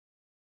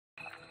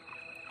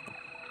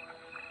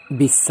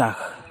বিশ্বাস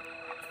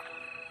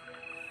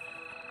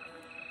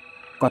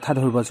কথা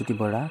ধৰুবা জ্যোতি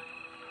বৰা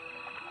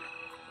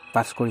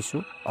পাছ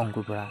কৰিছোঁ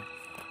অংকুৰ বৰা।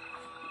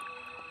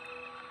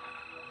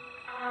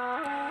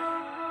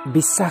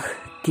 বিশ্বাস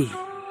কি?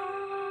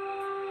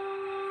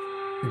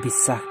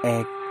 বিশ্বাস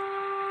এক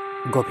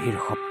গভীৰ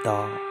শব্দ,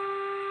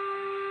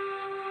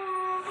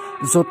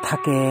 য'ত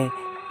থাকে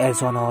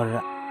এজনৰ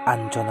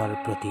আনজনৰ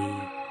প্ৰতি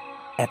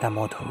এটা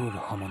মধুৰ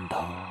সম্বন্ধ,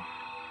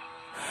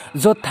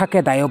 য'ত থাকে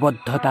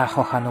দায়বদ্ধতা,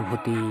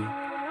 সহানুভূতি,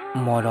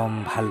 মৰম,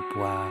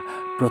 ভালপোৱা,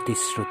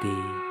 প্ৰতিশ্ৰুতি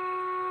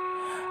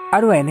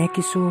আৰু এনে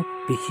কিছু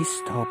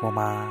বিশিষ্ট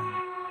উপমা।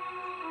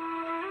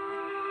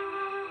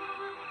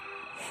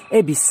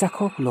 এই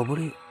বিশ্বাসক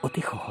ল'বলৈ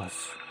অতি সহজ,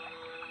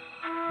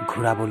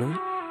 ঘূৰাবলৈ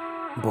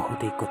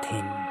বহুতেই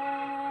কঠিন।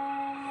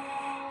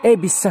 এই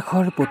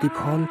বিশ্বাসৰ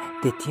প্ৰতিফল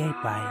তেতিয়াই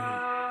পায়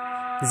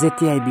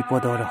যেতিয়াই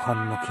বিপদৰ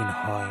সন্মুখীন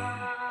হয়,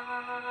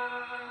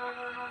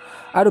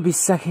 আৰু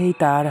বিশ্বাসেই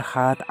তাৰ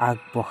হাত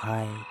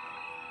আগবঢ়ায়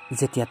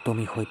যেতিয়া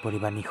তুমি হৈ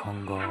পৰিবা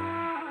নিঃসংগ।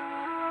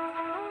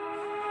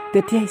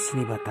 তেতিয়াই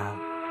চিনিবা তাক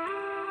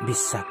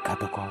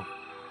বিশ্বাসঘাতকক।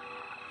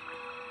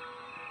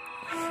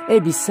 এই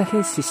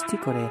বিশ্বাসেই সৃষ্টি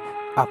কৰে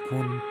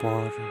আপোন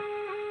পৰ,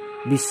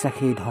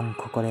 বিশ্বাসেই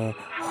ধ্বংস কৰে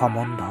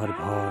সম্বন্ধৰ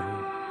ভৰ।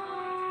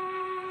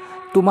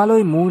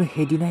 তোমালৈ মোৰ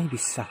সেইদিনাই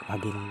বিশ্বাস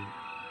ভাগিল,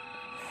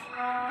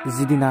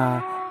 যিদিনা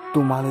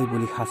তোমালৈ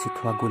বুলি সাঁচি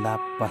থোৱা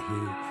গোলাপ পাহি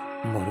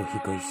মৰহি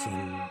গৈছিল।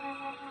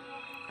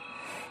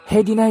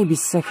 সেইদিনাই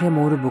বিশ্বাসে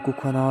মোৰ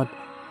বুকুখনত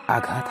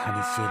আঘাত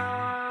সানিছিল,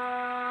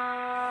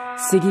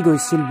 ছিগি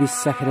গৈছিল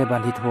বিশ্বাসেৰে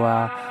বান্ধি থোৱা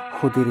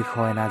সুদীৰ্ঘ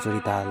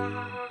এনাজৰীডাল।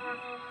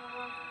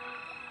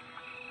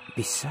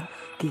 বিশ্বাস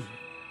কি?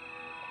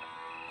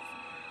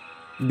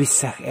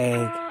 বিশ্বাস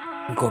এক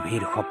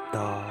গভীৰ শব্দ,